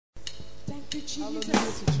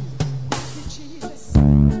Jesus. Thank you, Jesus.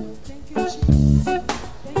 Thank you, Jesus.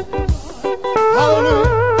 Thank you, Lord.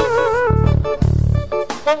 Hallelujah.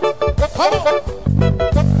 Come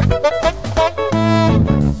on.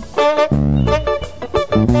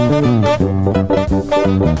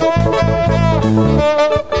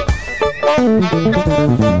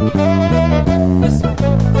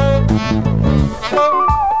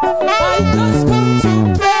 I just come to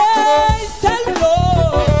praise the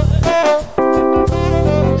Lord.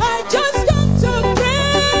 I just come to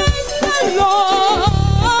praise the Lord.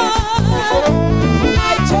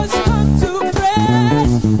 I just come to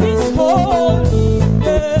praise His holy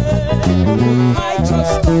name. I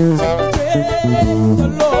just come to praise the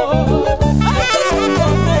Lord. I just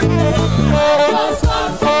come to praise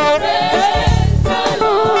the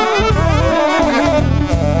Lord.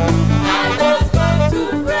 I just come to praise the Lord. I just come to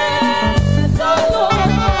praise the Lord.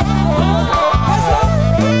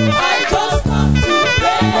 I just come to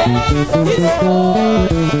praise His holy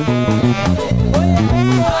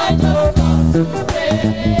name. I just come to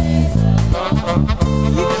praise the Lord.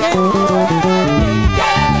 You can't tell me,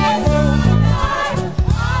 yes,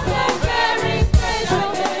 on a very special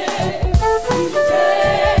day. He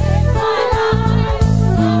saved my life.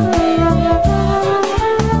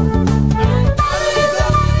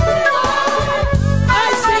 I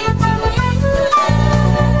sing to Him today.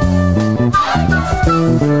 I just come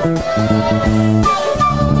to praise the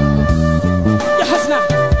Lord. Yes, now.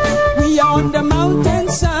 We are on the mountain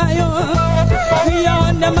Zion. We are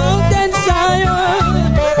on the mountain Zion.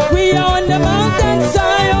 We are on the mountain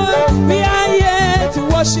Zion. We are here to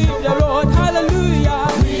worship the Lord. Hallelujah.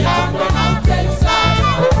 We are on the mountain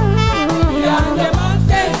Zion. We are on the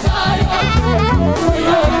mountain Zion. We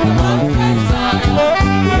are on the mountain Zion.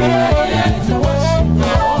 We are here to worship the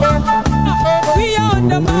Lord. We are on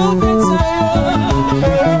the mountain Zion.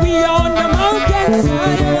 We are on the mountain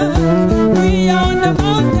Zion. We are on the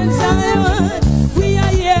mountain Zion. We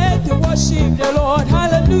are here to worship the Lord.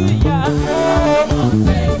 Hallelujah.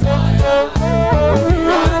 Mountain Zion. We are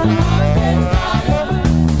on the mountain Zion.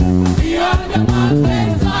 We are on the mountain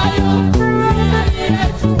Zion. We are here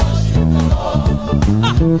to worship the Lord.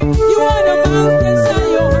 You are the mountain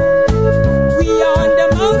Zion. We are on the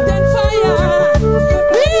mountain fire.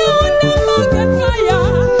 We are on the mountain fire.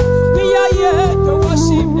 We are here to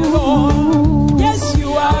worship the Lord. Yes, you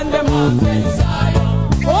are on the mountain Zion.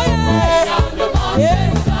 Oh yes. We are on the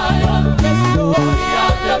mountain Zion. Yes, Lord. We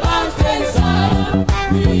are on the mountain Zion.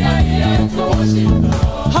 We are here to worship the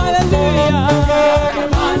Lord. Hallelujah. We are on the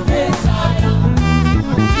mountain Zion.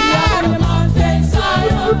 We are on the mountain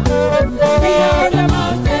Zion. We are on the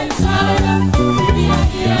mountain Zion. We are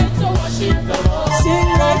here to worship the Lord. Sing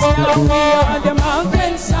right now. We are on the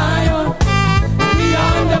mountain Zion. We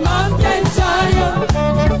are on the mountain Zion.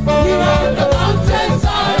 We are on the mountain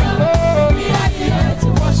Zion. We are here to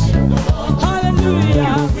worship the Lord.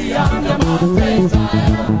 Hallelujah. We are on the mountain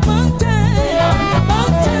Zion. Mountain. We are on the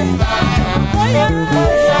mountain Zion. Oh yeah. We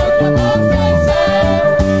are on the mountain Zion.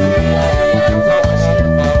 We are here to worship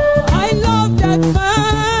the Lord. I love that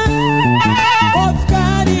man of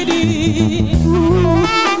Galilee.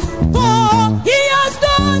 For He has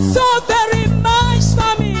done so very much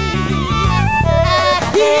for me.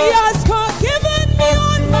 He has forgiven me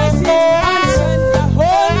all my sins and sent the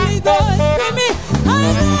Holy Ghost to me. I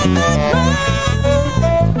love that man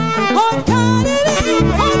of Galilee,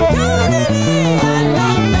 of Galilee. I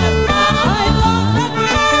love that man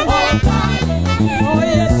of Galilee. Oh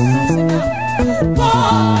yes, for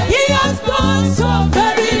He has done so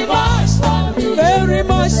very much for me, very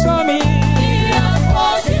much for me. He has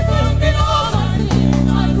forgiven me all my sins and sent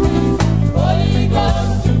the Holy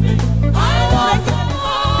Ghost to me. I love that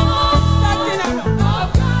man of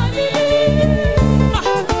Galilee.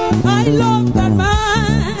 I love that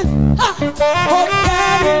man of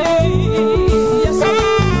Galilee. Yes,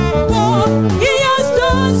 for He has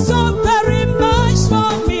done so very much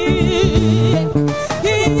for me.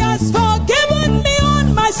 He has forgiven me all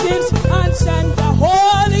my sins and sent the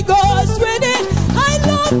Holy Ghost with it. I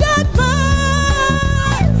love that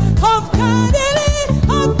man of Galilee,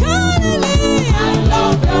 of Galilee. I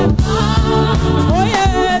love that man. Oh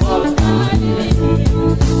yes. Of Galilee.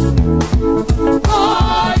 For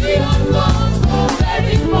He has done so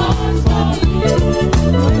very much for me.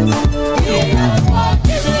 He has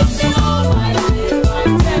forgiven me all my sins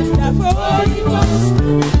and sent the Holy Ghost.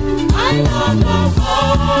 I love the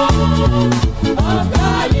God of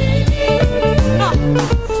Galilee.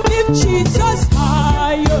 Lift Jesus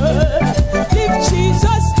higher. Lift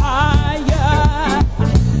Jesus higher.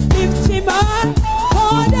 Lift Him up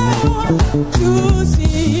for the world to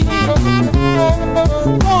see.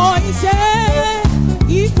 For He said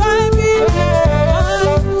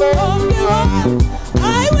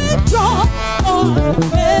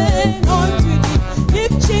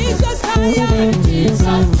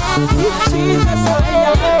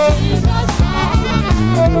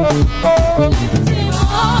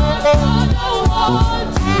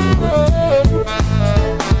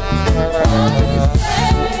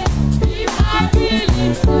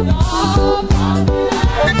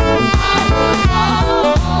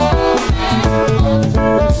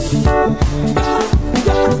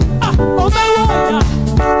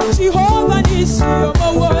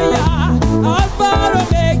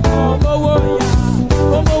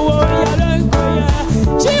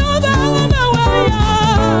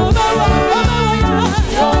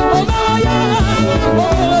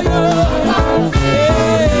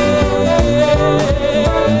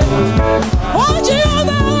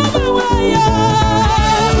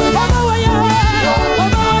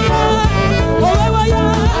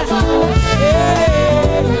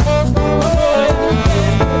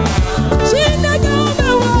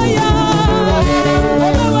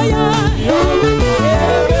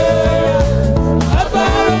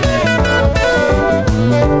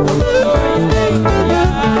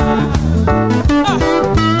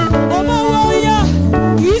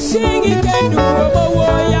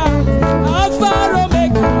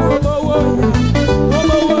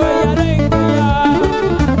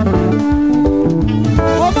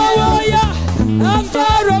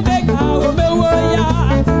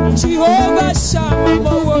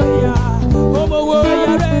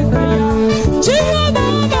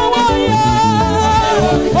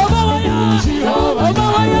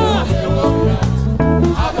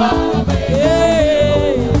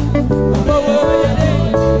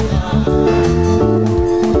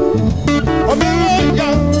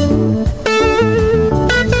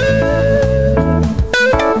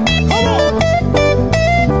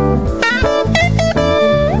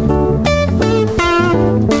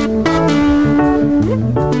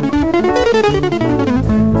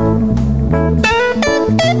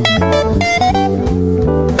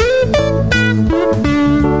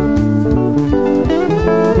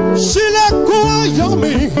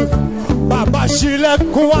Bàbá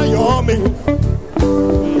ṣílẹ̀kùn ayọ̀ mi.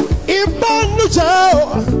 Ìbànújẹ́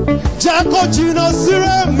jẹ́ kó jìnnà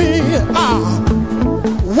síre mi.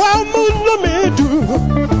 Wá múnú mi dùn,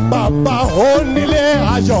 bàbá onílé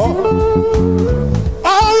ayọ̀.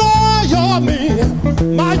 Ọ̀rọ̀ ayọ̀ mi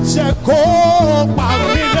má jẹ́ kó pa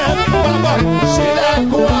mí lẹ́kùn. Bàbá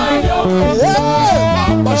ṣílẹ̀kùn ayọ̀ mi.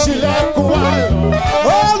 Bàbá ṣílẹ̀kùn ayọ̀.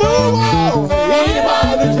 Olúwa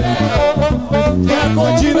ìbànújẹ́ jẹ́ kó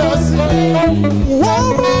jìnnà síre mi. Wá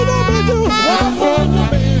múnú mi dùn, wá múnú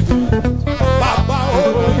mi dùn, bàbá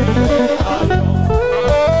onílé ayọ̀.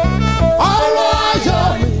 Ọ̀rọ̀ ayọ̀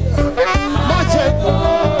mi má jẹ́ kó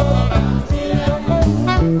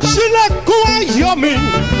ṣílẹ̀kùn ayọ̀ mi.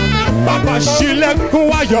 Bàbá ṣílẹ̀kùn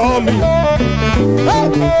ayọ̀ mi.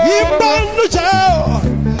 Ìbànújẹ́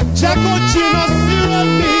jẹ́ kó jìnnà síre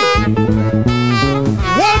mi.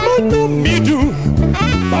 Wá múnú mi dùn,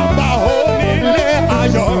 bàbá onílé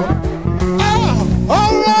ayọ̀.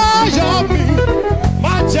 Ọ̀rọ̀ ayọ̀ mi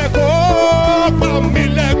má jẹ́ kó pa mí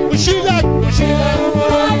lẹ́kùn. Ṣílẹ̀kùn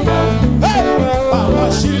ayọ̀. Bàbá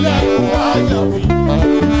ṣílẹ̀kùn ayọ̀ mi.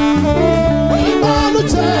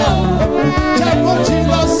 Ìbànújẹ́ jẹ́ kó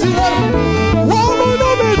jìnnà síre mi. Wá múnú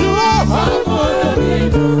mi dùn,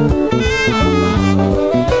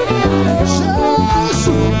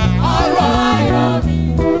 Jésù. Ọ̀rọ̀ ayọ̀ mi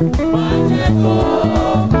má jẹ́ kó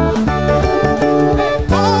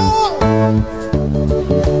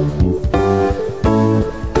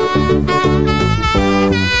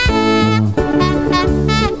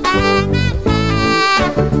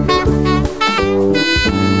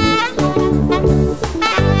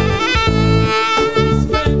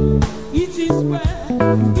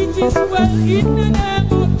in the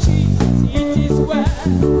name of Jesus, it is well.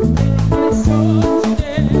 So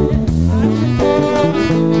today,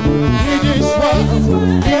 it is well,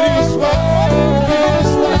 it is well, it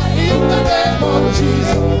is well. In the name of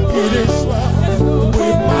Jesus, it is well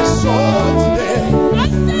with my soul today.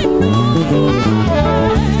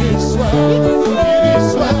 It is well, it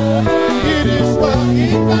is well, it is well.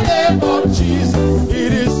 In the name of Jesus,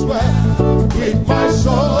 it is well with my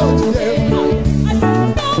soul today.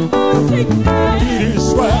 It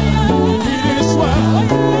is well, it is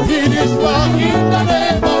well, it is well. In the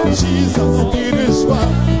name of Jesus, it is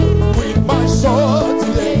well with my soul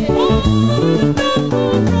today.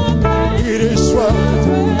 It is well,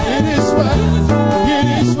 it is well, it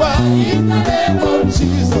is well. In the name of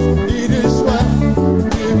Jesus, it is well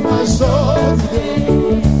with my soul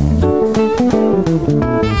today.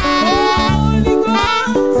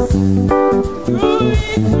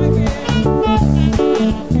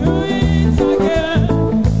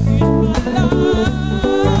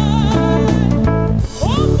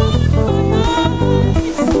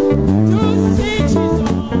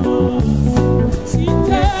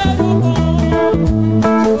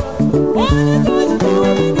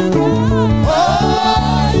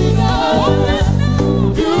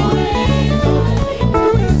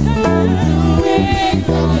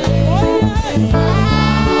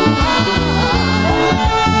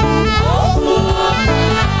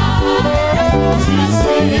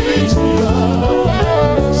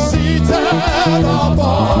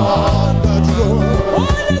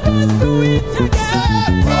 Holy Ghost, do it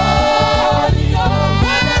again.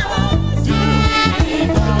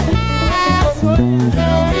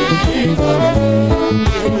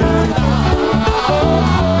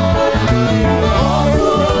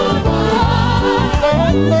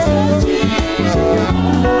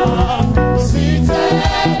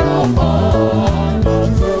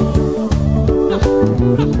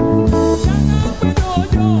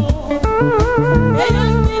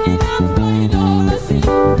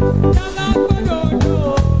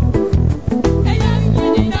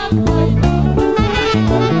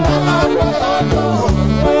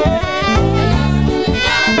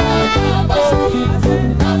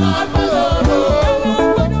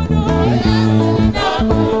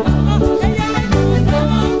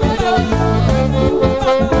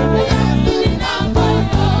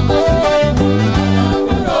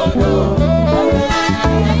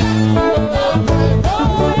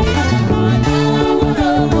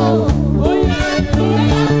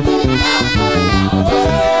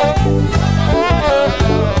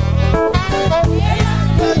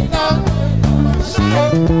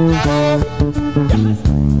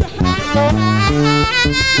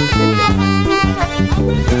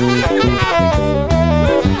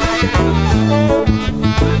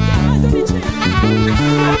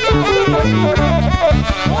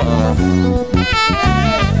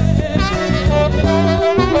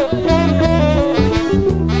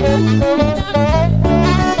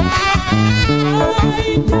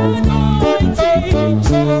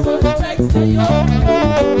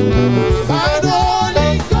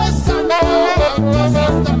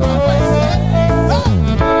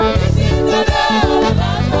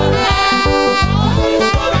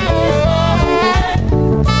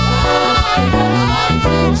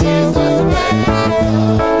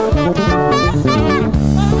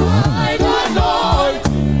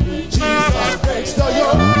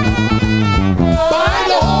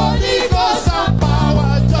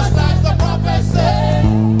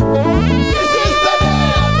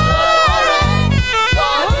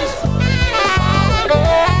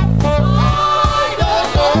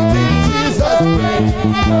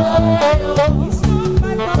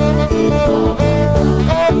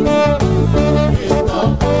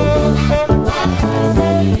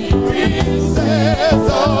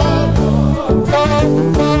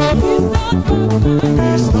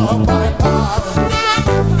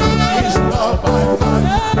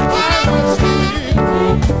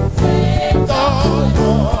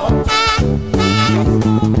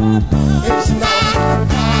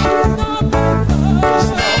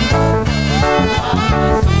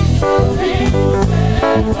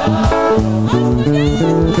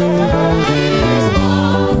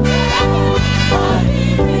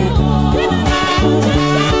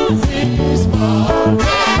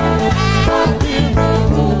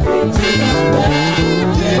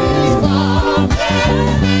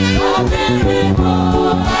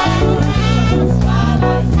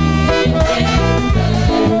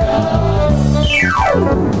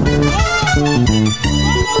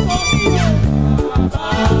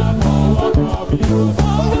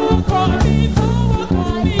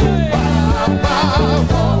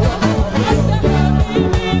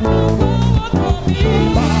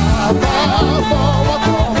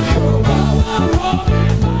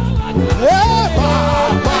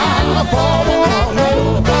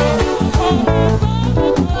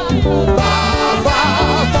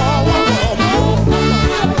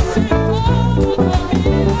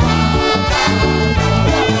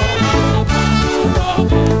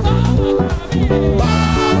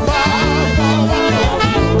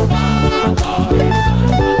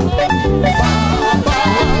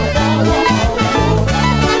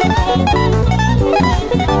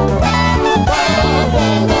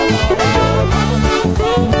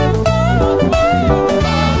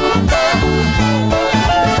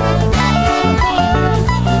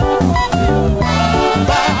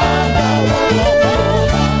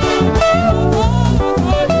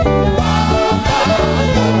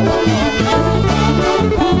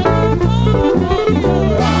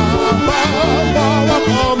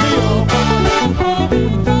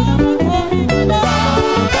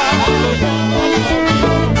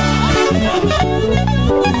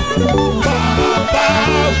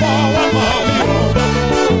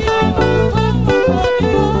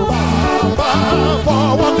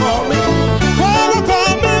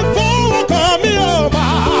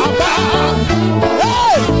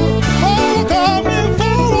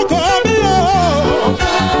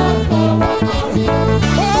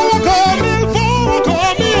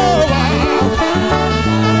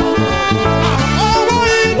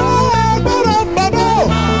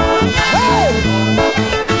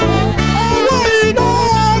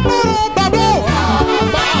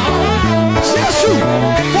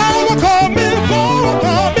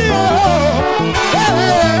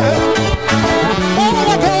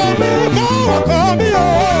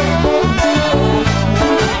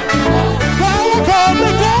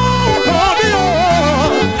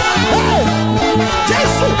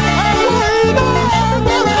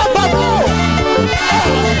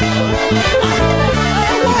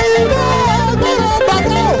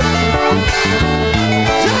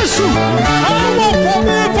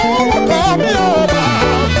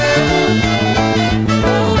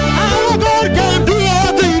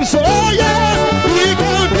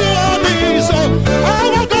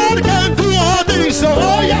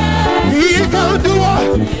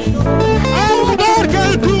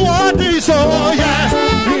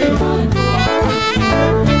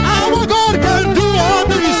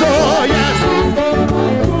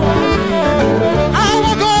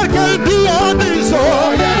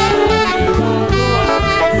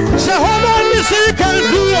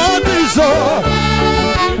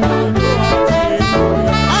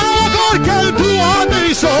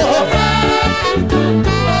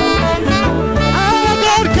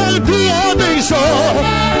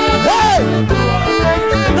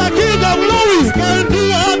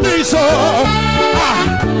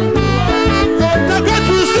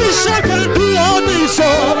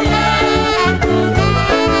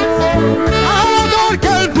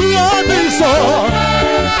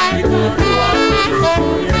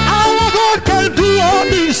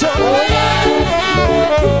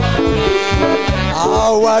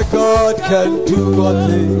 Our God can do all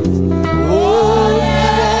things. Oh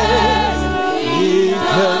yes, He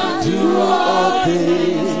can do all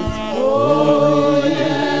things. Oh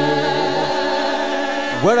yes.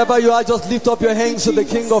 Wherever you are, just lift up your hands to the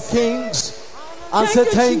King of Kings and say,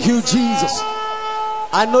 thank you, Jesus.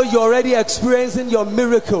 I know you're already experiencing your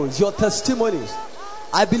miracles, your testimonies.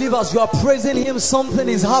 I believe as you are praising Him, something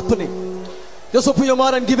is happening. Just open your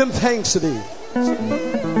mouth and give Him thanks today.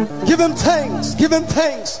 Give Him thanks. Give Him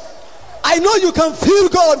thanks. I know you can feel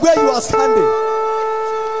God where you are standing.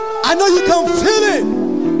 I know you can feel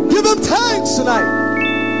it. Give him thanks tonight.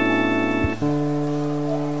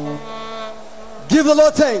 Give the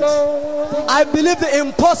Lord thanks. I believe the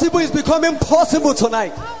impossible is becoming possible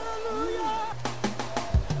tonight.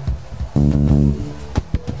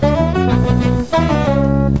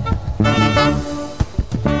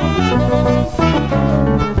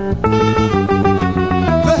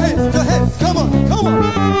 Go ahead, come on, come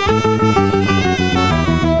on.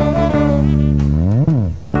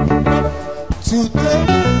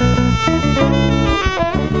 Today,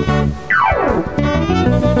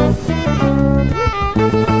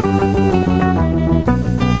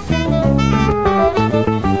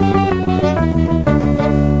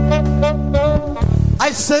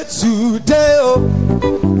 I said today, oh,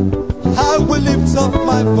 I will lift up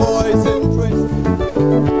my voice and praise.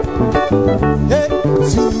 Hey,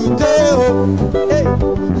 today, oh, hey,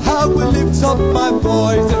 I will lift up my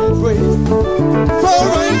voice and praise. For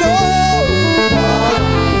I know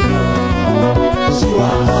you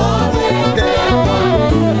are always there.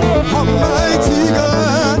 Almighty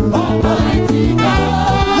God, Almighty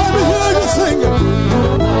God. Let me hear you sing it.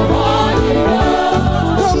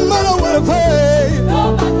 No matter what I face,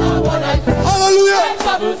 hallelujah.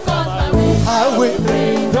 I will.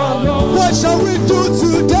 What shall we do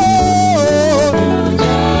today?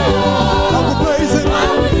 I will praise Him.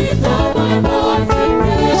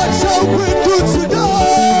 What shall we do today?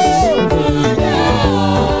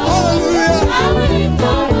 Hallelujah.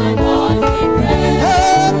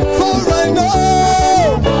 Hey, for I know.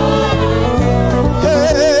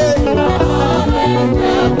 Hey,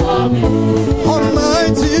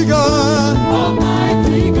 Almighty God.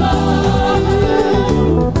 Almighty God,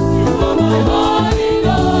 you are my holy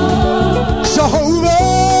Lord. Jehovah.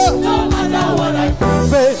 No matter what I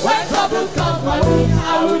face, when trouble comes my way, I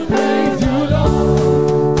will praise you,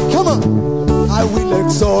 Lord. Come on. I will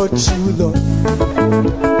exalt you, Lord.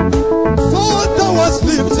 For thou hast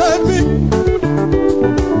lifted me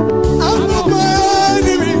out of my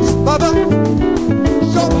enemies, Baba.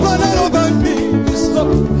 Your banner over me is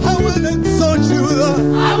love. I will exalt you, Lord.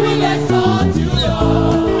 I will exalt you,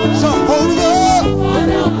 Lord. Jehovah, For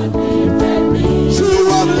thou hast lifted me you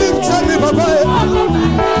have lifted me, Baba. out of my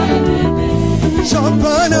enemies. Your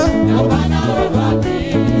banner, Your banner over me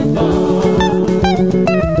is love.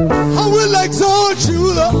 I will exalt you,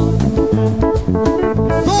 Lord.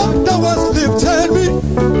 For thou hast lifted me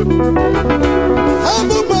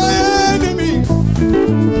out of my enemies.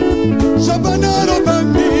 Your banner over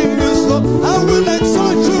me is love. I will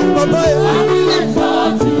exalt you, Baba. I will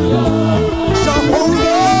exalt you, Lord.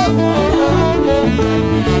 Jehovah,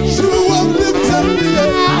 you have lifted me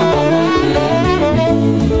up,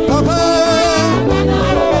 Baba.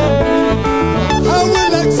 I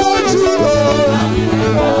will exalt you, Lord.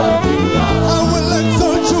 I will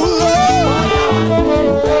exalt you, Lord.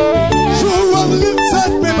 You have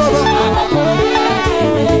lifted me, Baba.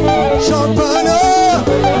 Shabana,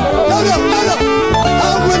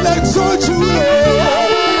 I will exalt you, Lord.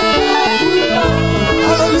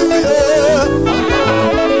 Hallelujah.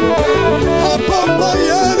 Above my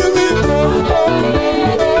enemy.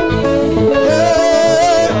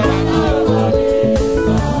 Yeah.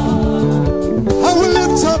 I will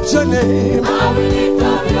lift up your name. I will lift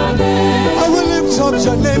up your name. I will lift up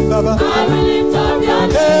your name, Baba. I will lift up your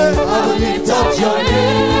name. Yeah, I will lift up your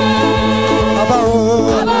name. Baba,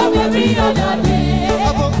 oh. Above every other name.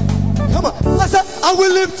 Baba. Come on. I said, I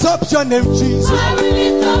will lift up your name, Jesus. I will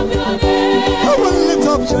lift up your name. I will lift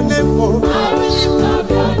up your name, oh. I will lift up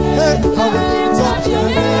your name. Hey, I will lift up your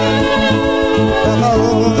name. Baba, oh.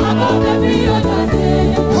 Above every other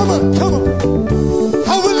name. Come on, come on.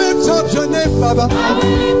 I will lift up your name, Baba. I will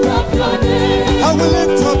lift up your name. I will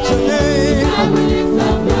lift up your name. I will lift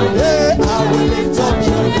up your name. Yeah, I will lift up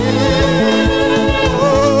your name.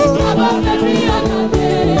 Oh, Above every other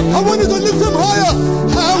name. I want you to lift him higher.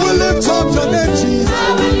 I will lift up your name, Jesus. I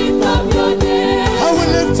will lift up your name. I will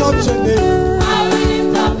lift up your name. I will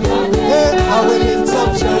lift up your name. Yeah, I will lift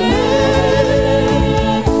up your name.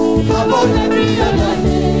 Above every other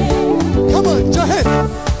name. Come on, Jahan,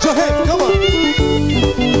 come on.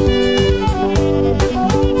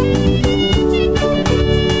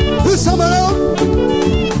 This time around,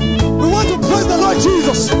 we want to praise the Lord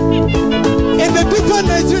Jesus in the different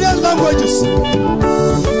Nigerian languages.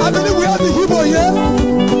 I believe we have the Hebrew here,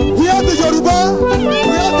 we have the Yoruba,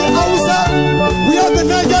 we have the Hausa, we have the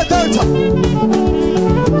Niger Delta.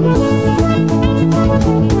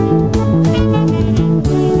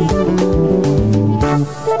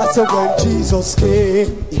 I said when Jesus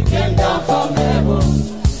came, He came down from heaven.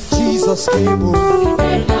 Jesus came, He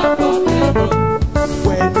came down from heaven.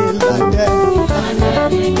 when he landed, And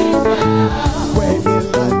then he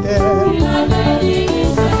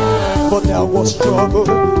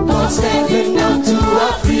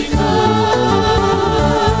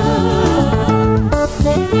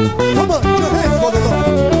Come on, your hands for the Lord.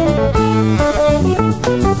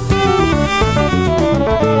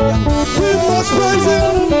 We must praise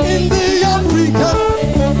Him in the Africa.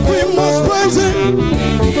 We must praise Him.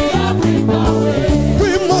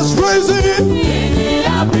 We must praise Him in the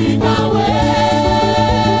Africa way.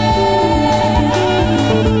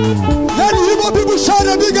 Let the Igbo people shout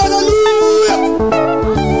a big hallelujah.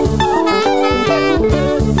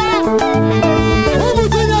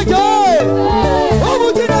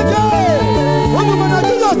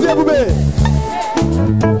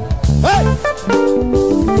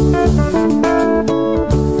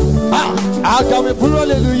 Agame puru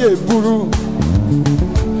hallelujah puru.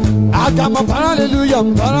 Agame para hallelujah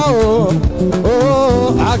para oh.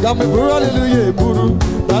 Agame puru hallelujah puru.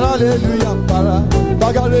 Para hallelujah para.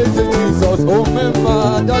 Bagare Jesus oh mema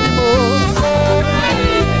daddy mo.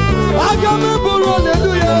 Agame puru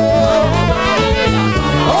hallelujah.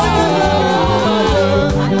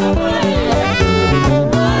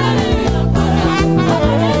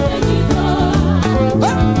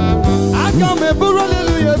 Agame puru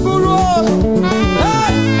hallelujah puru.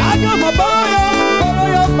 Agame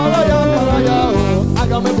paraya paraya paraya.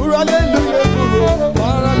 Agame puru hallelujah puru.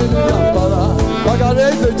 Para hallelujah para. Bagare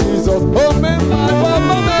Jesus oh mema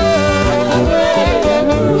mama me.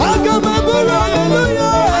 Agame puru hallelujah.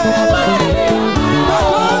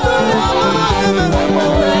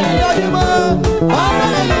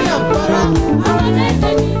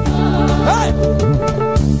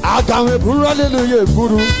 Agame puru hallelujah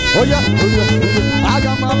puru. Oh yeah, oh yeah.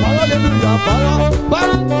 Agame hallelujah para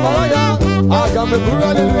ya. Agame puru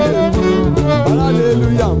hallelujah puru.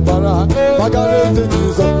 Hallelujah para. Bagare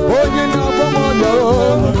Jesus. Oh yeah na bomo yo.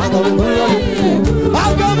 Agame puru hallelujah.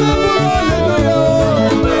 Agame puru hallelujah.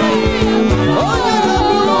 Oh yeah na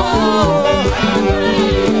puru.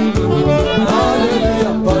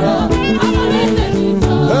 Hallelujah para.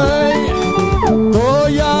 Hey,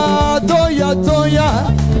 toya toya toya.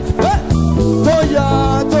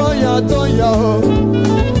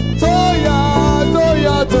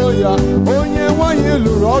 Toya, onye nwanyị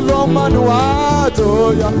lụrụ ọlụ ọma n'ụwa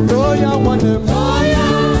toya nwanne m.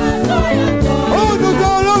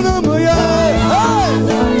 Odugoro n'ụmụ ya,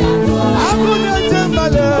 akụ na-eche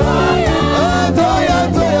mbale. Toya,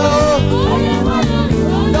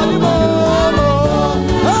 daddy mo.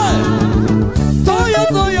 Toya,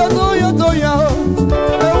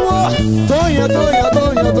 ewo.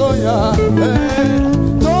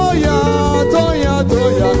 Toya.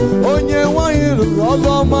 Toya, onye nwanyị lụrụ ọlụ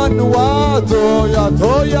ọma n'ụwa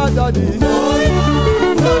toya daddy.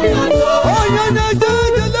 Onye na-eje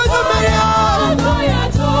leta mmanya.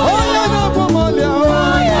 Onye na-abụ mọlịa.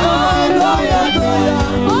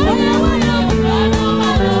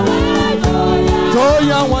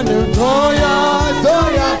 Toya nwanne m.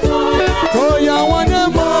 Toya nwanne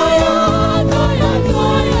m.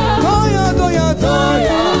 Toya.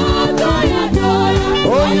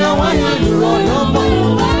 Onye nwanyị lụrụ ọlụ ọma.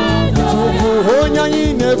 Onye anyị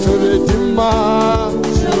na-efere dị mma.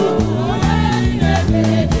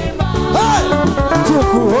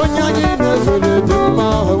 Chukwu onye anyị na-efere dị mma.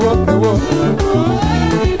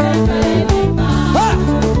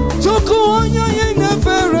 Chukwu onye anyị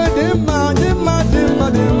na-efere dị mma.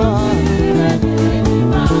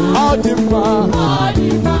 Ọ dị mma.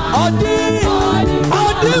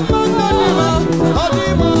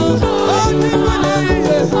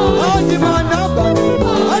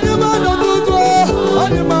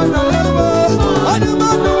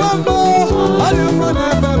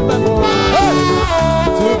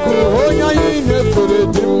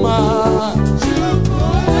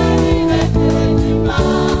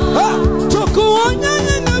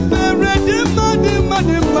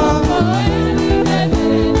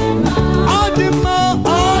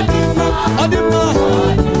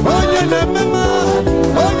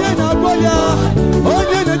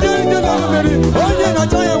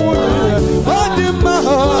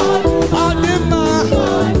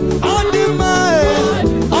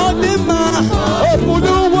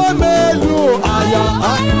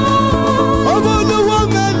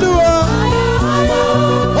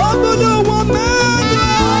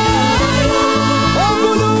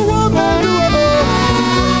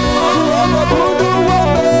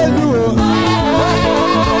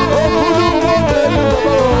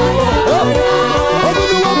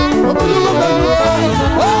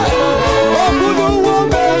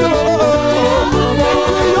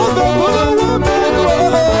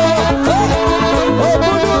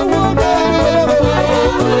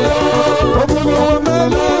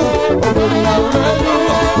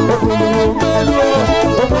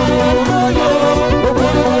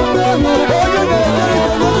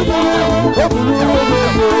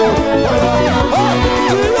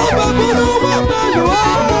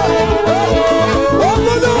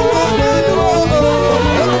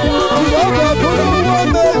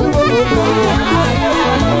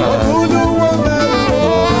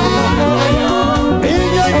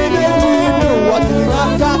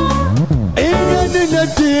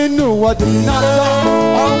 dinaka,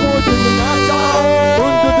 omu dinaka,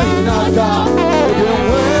 undu dinaka. Oye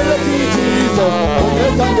wele ki Jesus, oye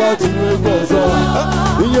kanga tuwekoso.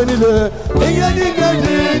 Iyenile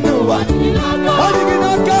nuwa, odi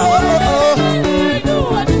dinaka,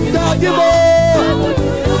 dakibo.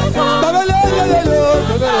 Babele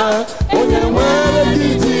oye wele ki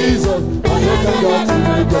Jesus, oye kanga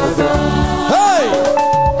tuwekoso. Hey,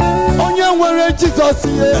 onye nwere Jesus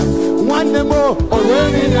ye, nwanne mo, onye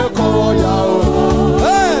niile kọrọ ya o.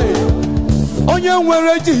 Hey, onye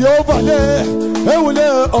nwere Jehova le, ewule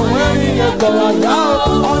onye niile kọrọ ya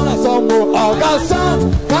o. Ọ na-asọ mụ, ọ ga-asọ,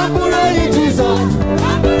 ka mkpụrụ enyi Jesus.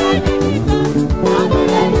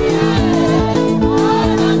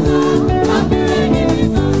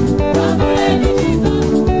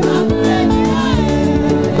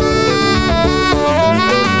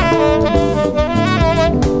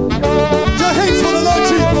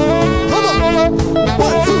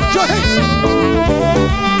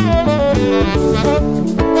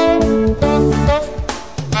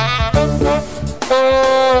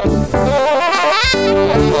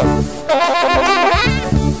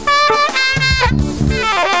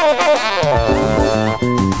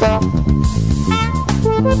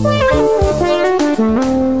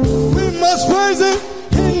 We must praise Him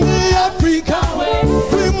in the African way.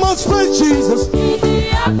 We must praise Jesus in the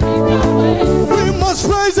African way. We must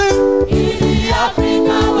praise Him in the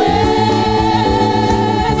African way.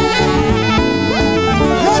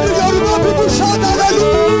 Let the Yoruba people shout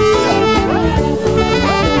hallelujah.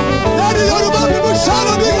 Let the Yoruba people shout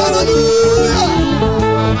a big hallelujah.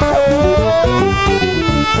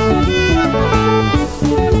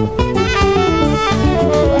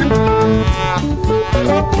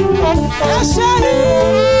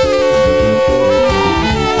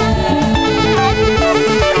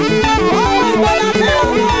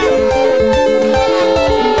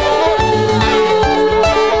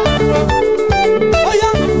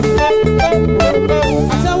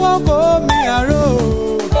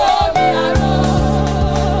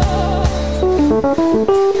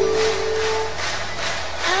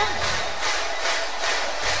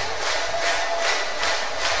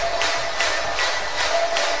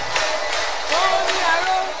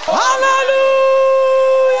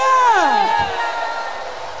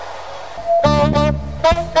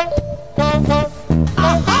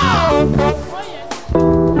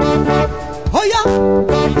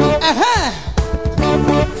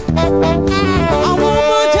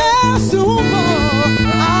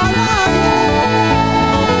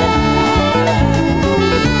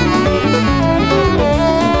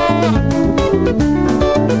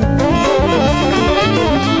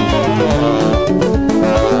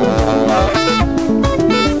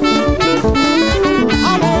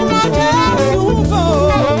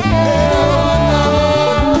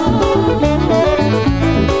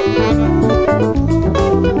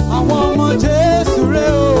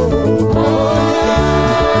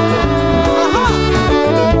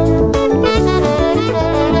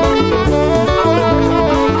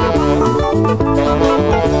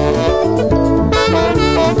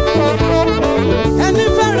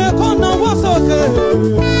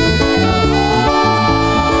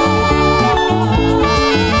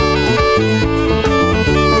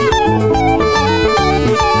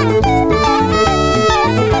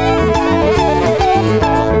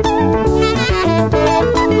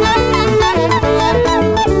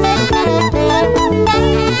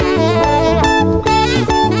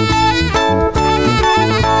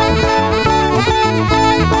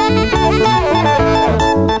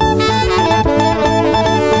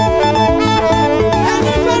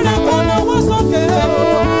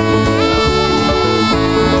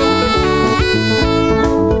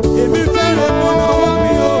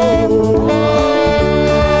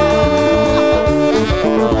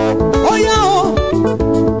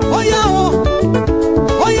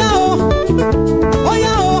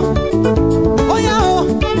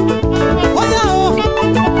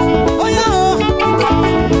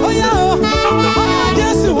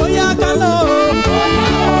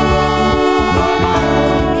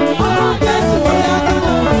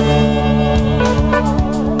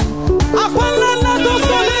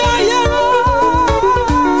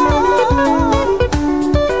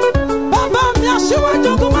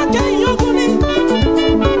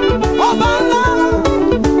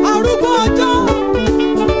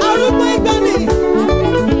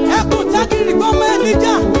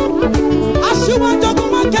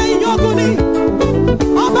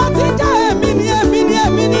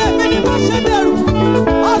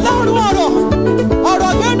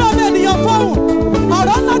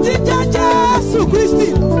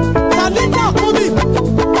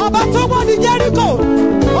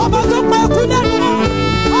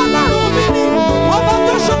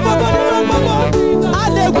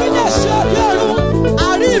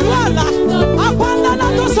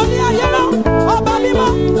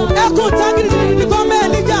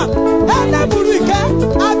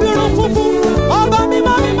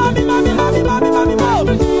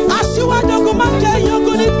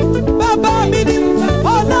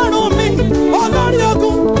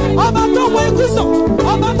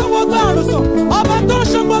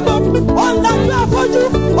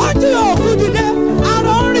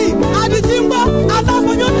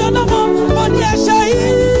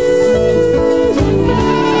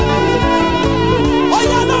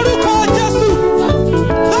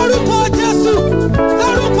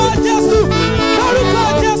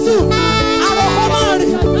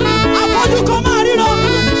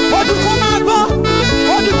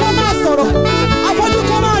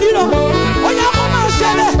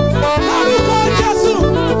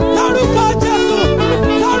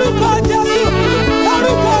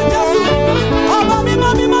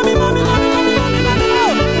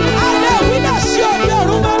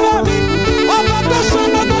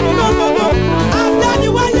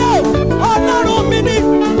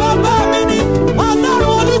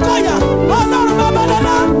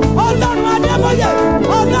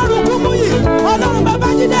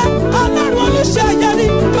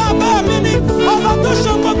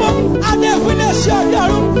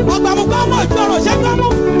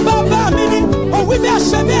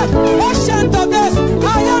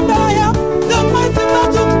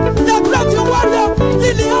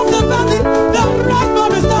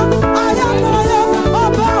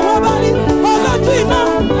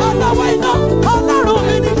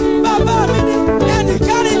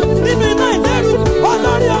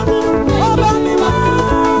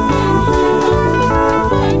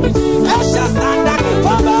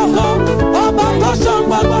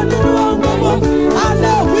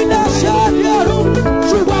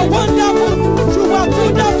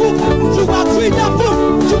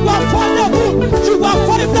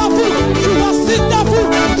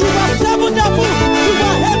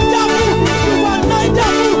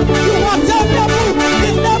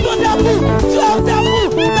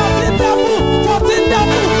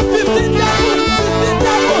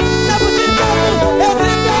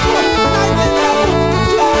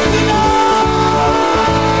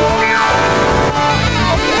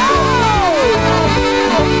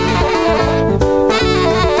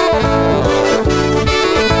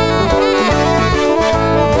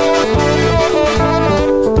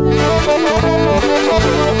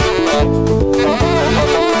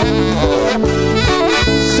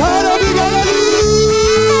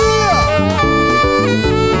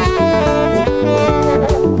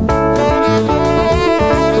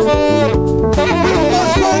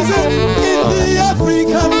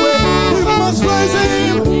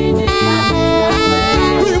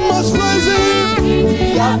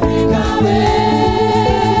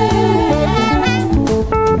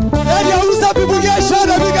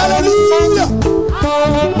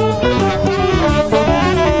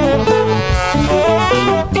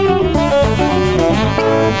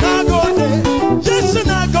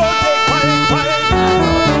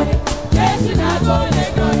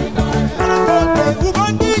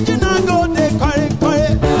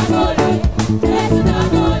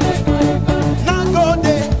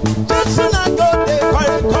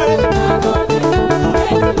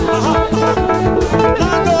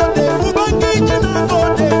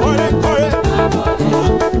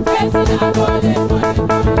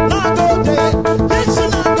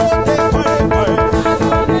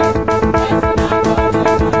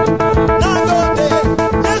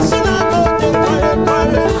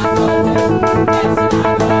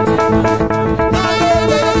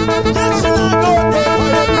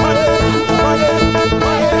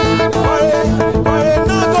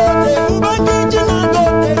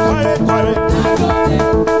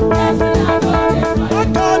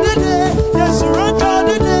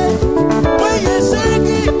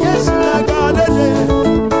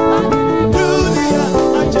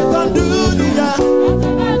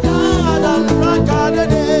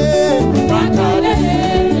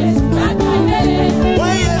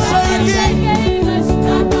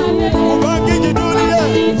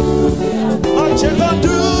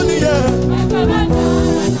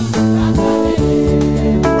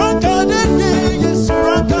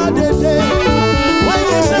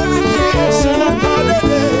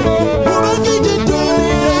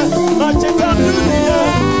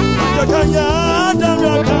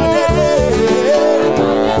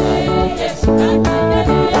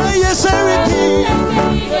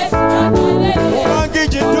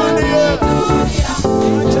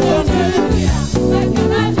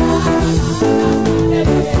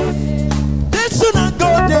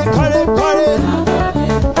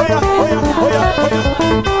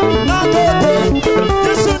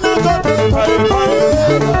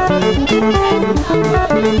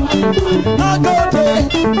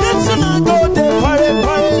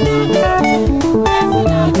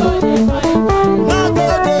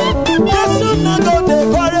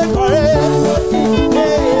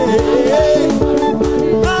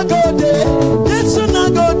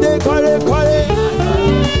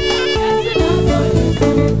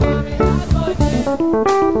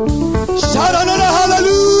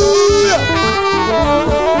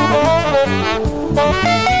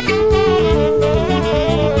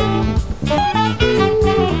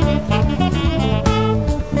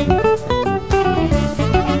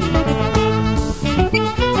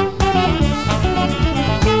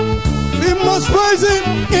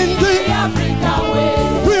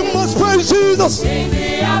 Jesus. In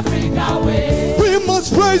the African way. We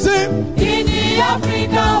must praise him. In the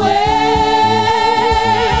African way.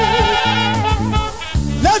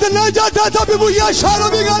 Let the Niger Delta people hear shout a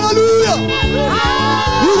big hallelujah.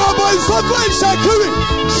 You are boy so great, Shakiri.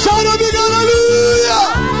 Shout a big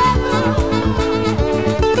hallelujah.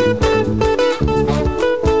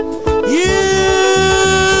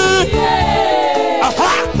 Yeah.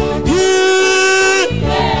 Aha. Yeah.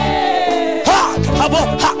 Ha. Habo.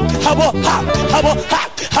 Ha. Habo. Ha. Habo. Ha.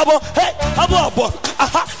 Habo. Hey. Habo. Habo.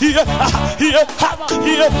 Aha. Here. Aha. Here. Ha.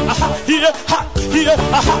 Here. Aha. Here. Ha. Here.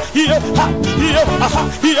 Aha. Here. Ha. Here. Aha.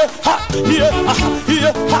 Here. Ha. Here. Aha.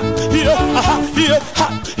 Here. Ha. Here. Aha. Here. Ha.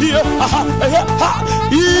 Here. Aha. Here. Ha.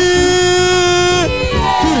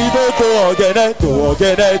 Kirido do ogene do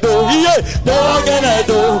ogene do iye do ogene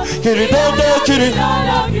do kirido do kiri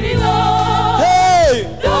hey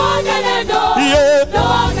do ogene do iye do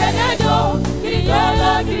ogene do kirido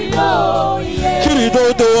iye kirido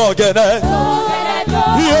do ogene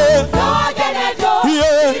iye do ogene do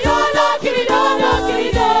iye kirido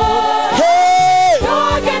hey do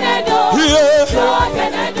ogene do iye do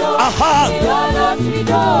ogene do aha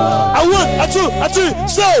I want atu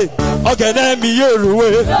say ogene mi yoruwe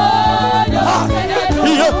ha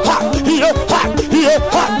here ha here ha here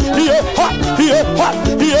ha here ha here ha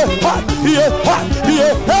here ha here ha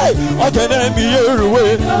here hey ogene mi yoruwe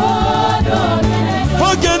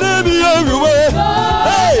ogene mi yoruwe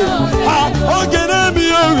hey ha ogene mi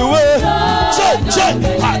yoruwe che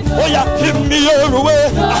ha oya him mi yoruwe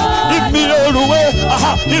him mi yoruwe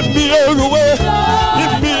aha him mi yoruwe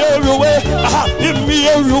him mi yoruwe aha him mi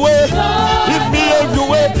yoruwe him mi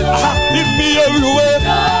yoruwe aha him mi yoruwe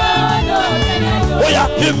oya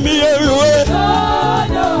him mi yoruwe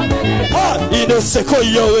ha ino seko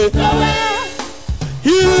yowe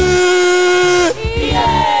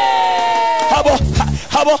habo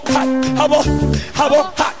habo habo habo habo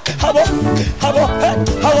habo habo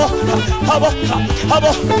habo habo habo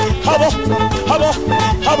habo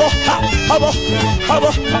habo habo habo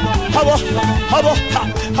habo habo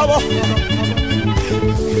habo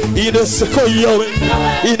ino seko yowe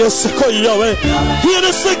ino seko yowe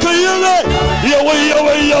ino seko yowe yowe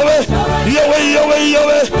yowe yowe yowe yowe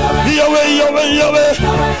yowe yowe yowe yowe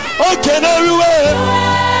okay now yowe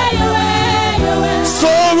so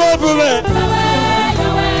everywhere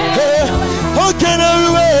okay now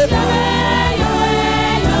yowe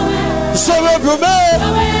so everywhere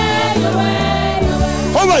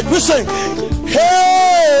all right we sing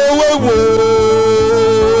hey whoa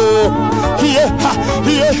here ha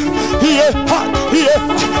here ha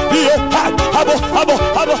here ha habo habo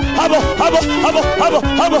habo habo habo habo habo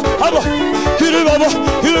habo habo kiri baba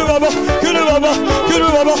kiri baba kiri baba kiri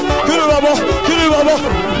baba kiri baba kiri baba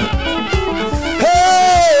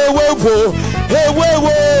hey wo hey wo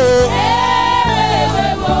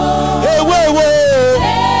hey wo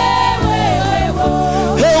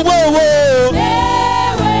hey wo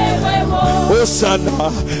Hosanna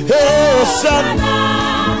hey Hosanna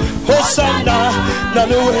Hosanna,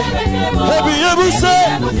 Nanuwe, every say,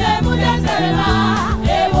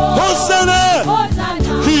 Hosanna,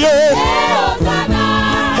 here,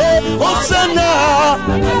 Hosanna,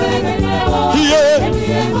 here,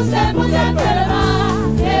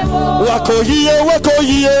 wako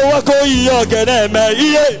ye, geneme,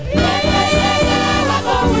 here,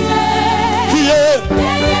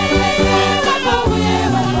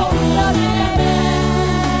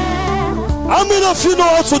 how many of you know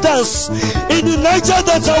how to dance in the Niger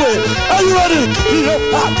Delta way? Are you ready? Here,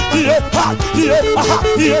 ha, here, ha, here, ha,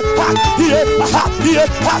 here, ha, here, ha, here,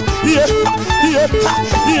 ha, here, ha,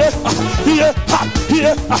 here, ha, here, ha,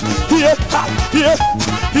 here, ha, here, ha, here,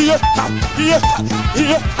 here, ha, here,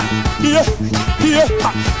 here, here, here,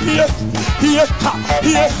 ha, here, here, ha,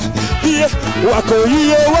 here, here. Wako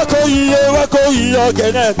ye,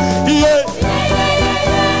 gene. Here,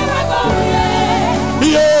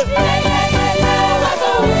 here.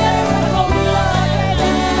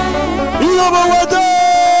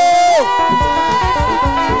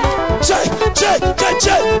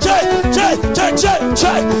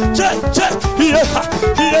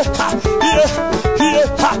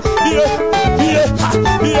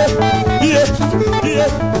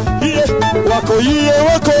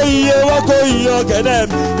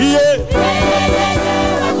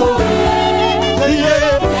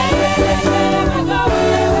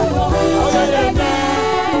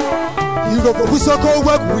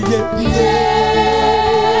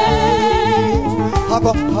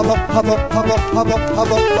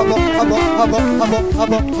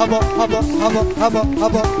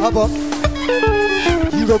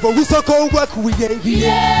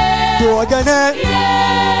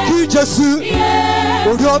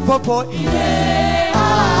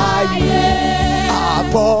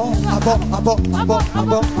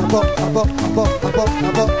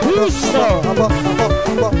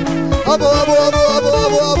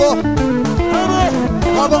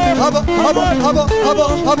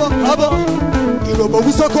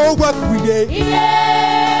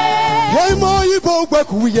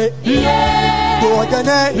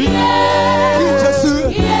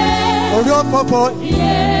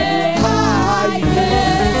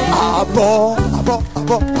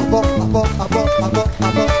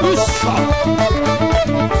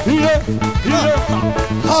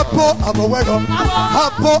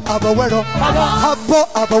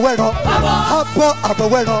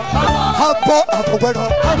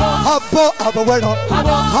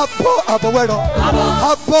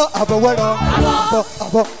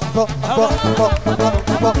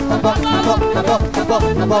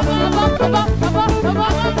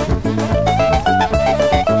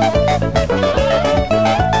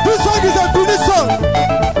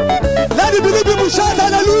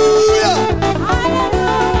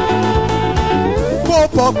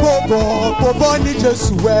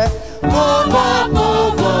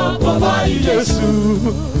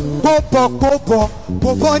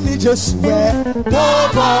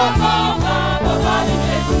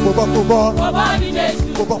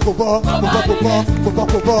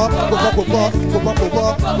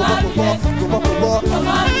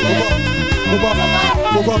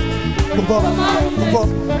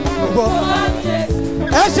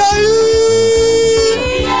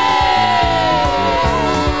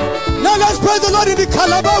 Now let's praise the Lord in the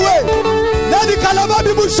Calabar way. Let the Calabar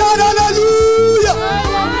people shout hallelujah.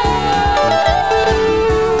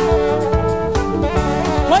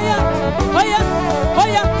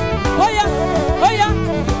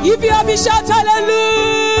 If you have a shout hallelujah.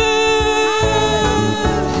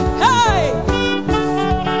 Hey.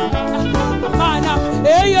 Mana,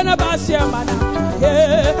 hey, you're not mana.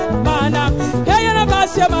 Hey, mana, hey, you're not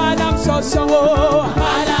mana. So.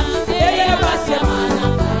 Mana, hey, you're not mana.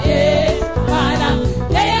 Hey, mana,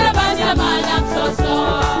 hey, you're not mana. So.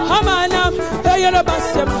 Mana, hey, you're not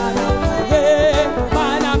mana. Hey,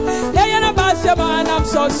 mana, hey, you're not mana.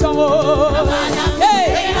 So. Mana, hey,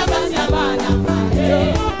 you're not mana.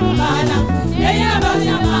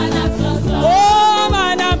 Oh,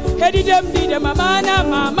 manam, heady them,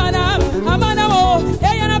 manam, oh,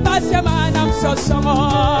 hey, and a basya manam, so.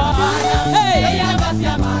 Hey,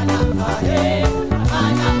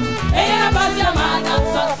 manam, hey, and a basya manam,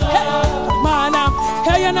 so. Manam,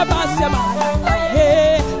 hey, and a basya manam,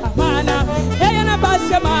 hey, manam, hey, and a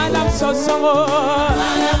basya manam, so.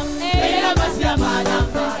 Manam, hey, and a basya manam,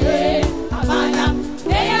 hey, manam,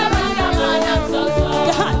 hey, and a basya manam, so.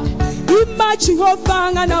 Imachi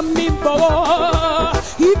hofanga na mimbo,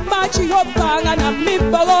 imachi hofanga na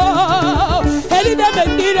mimbo, elide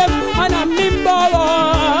bendire ana mimbo,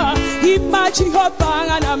 imachi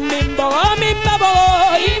hofanga na mimbo, mimbo,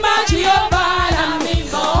 imachi hofanga na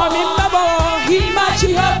mimbo, mimbo, imachi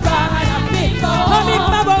hofanga na mimbo,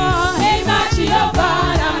 mimbo, imachi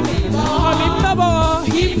hofanga na mimbo, mimbo,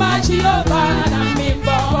 imachi hofanga na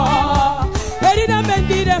mimbo, elide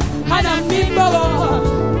bendire ana mimbo.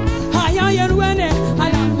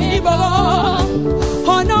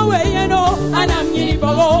 Ono way you know, and I'm yini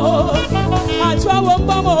bogo. Atwa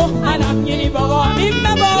wombo, and I'm yini bogo.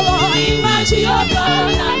 Mimba bogo, imachi ogo,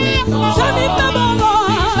 Samimba bogo,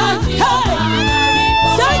 hey,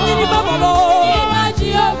 Sanjini bogo, imachi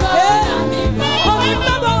ogo,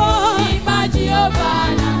 Homimba bogo, imachi ogo,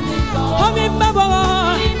 Homimba bogo,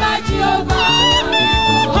 imachi ogo,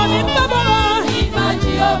 Homimba bogo,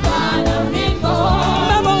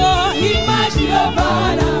 imachi ogo,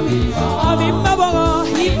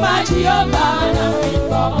 imachi ogo.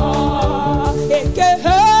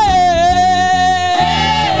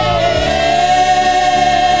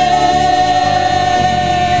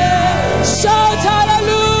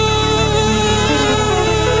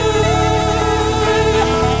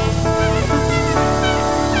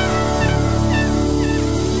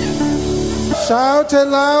 a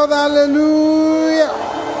loud hallelujah.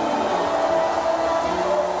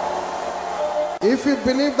 If you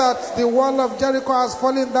believe that the wall of Jericho has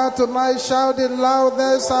fallen down tonight, shout the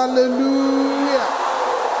loudest hallelujah.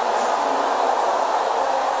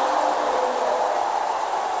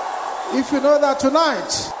 If you know that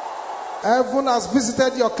tonight, heaven has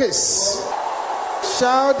visited your case,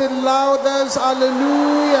 shout the loudest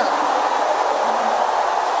hallelujah.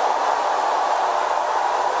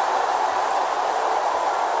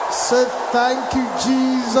 Say thank you,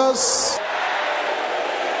 Jesus.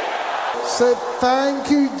 Say thank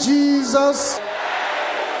you, Jesus.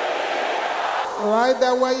 Right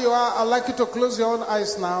there where you are, I'd like you to close your own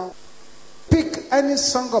eyes now. Pick any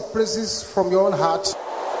song of praises from your own heart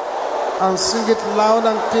and sing it loud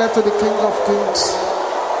and clear to the King of Kings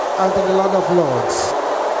and to the Lord of Lords.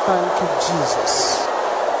 Thank you, Jesus.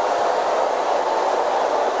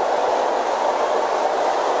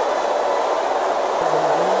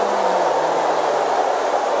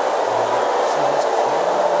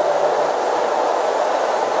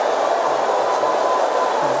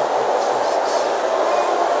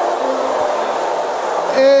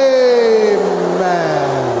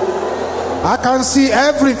 I can see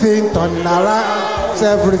everything turning around,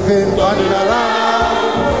 everything turning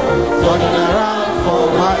around for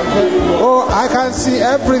my favor. Oh, I can see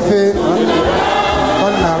everything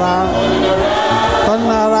turning around for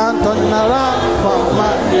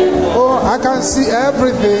my favor. Oh, I can see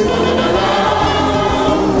everything.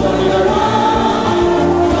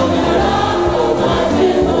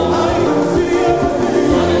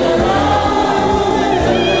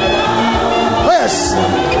 Yes.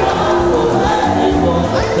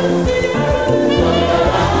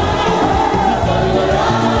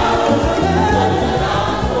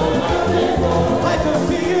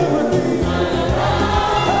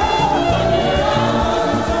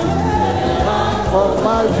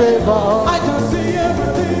 My favor, I can see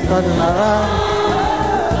everything turning around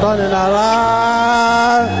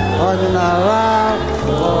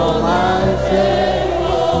for my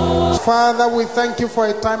favor. Father, we thank you for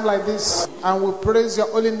a time like this, and we praise your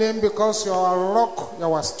holy name because you are our rock, you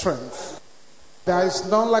are our strength. There is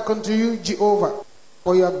none like unto you, Jehovah,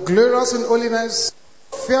 for you are glorious in holiness,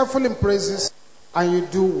 fearful in praises, and you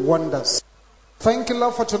do wonders. Thank you,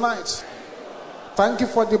 Lord, for tonight. Thank you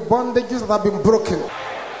for the bondages that have been broken.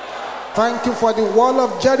 Thank you for the wall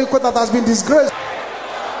of Jericho that has been disgraced.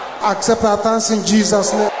 Accept our thanks in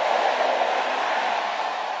Jesus' name.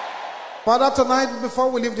 Father, tonight, before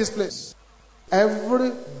we leave this place,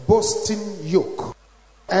 every boasting yoke,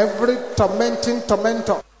 every tormenting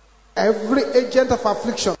tormentor, every agent of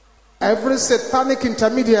affliction, every satanic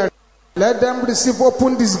intermediary, let them receive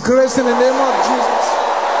open disgrace in the name of Jesus.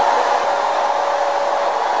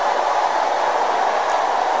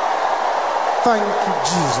 Thank you,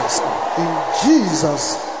 Jesus. In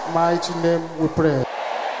Jesus' mighty name we pray.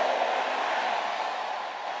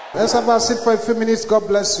 Let's have a seat for a few minutes. God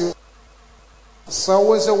bless you. It's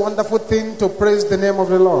always a wonderful thing to praise the name of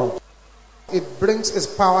the Lord. It brings his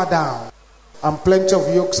power down, and plenty of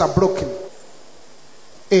yokes are broken.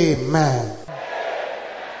 Amen.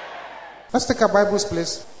 Let's take our Bibles,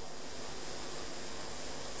 please.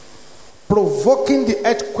 Provoking the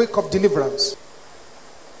earthquake of deliverance.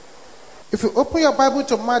 If you open your Bible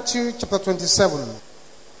to Matthew chapter 27.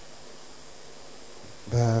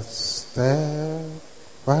 That steadfast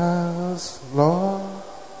Lord,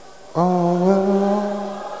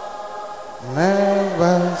 oh,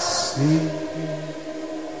 never see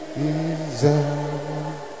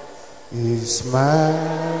his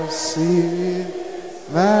mercy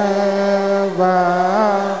never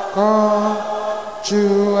come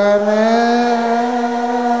to an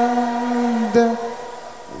end.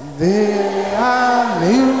 They are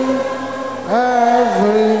new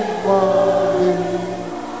every morning,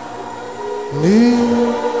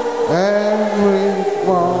 new every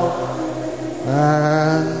morning,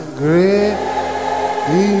 and great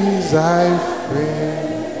is thy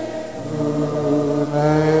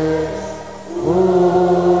faithfulness, O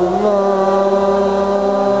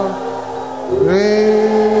Lord.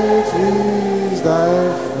 Great is thy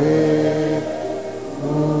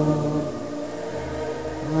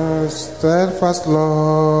faithfulness, steadfast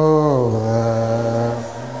love.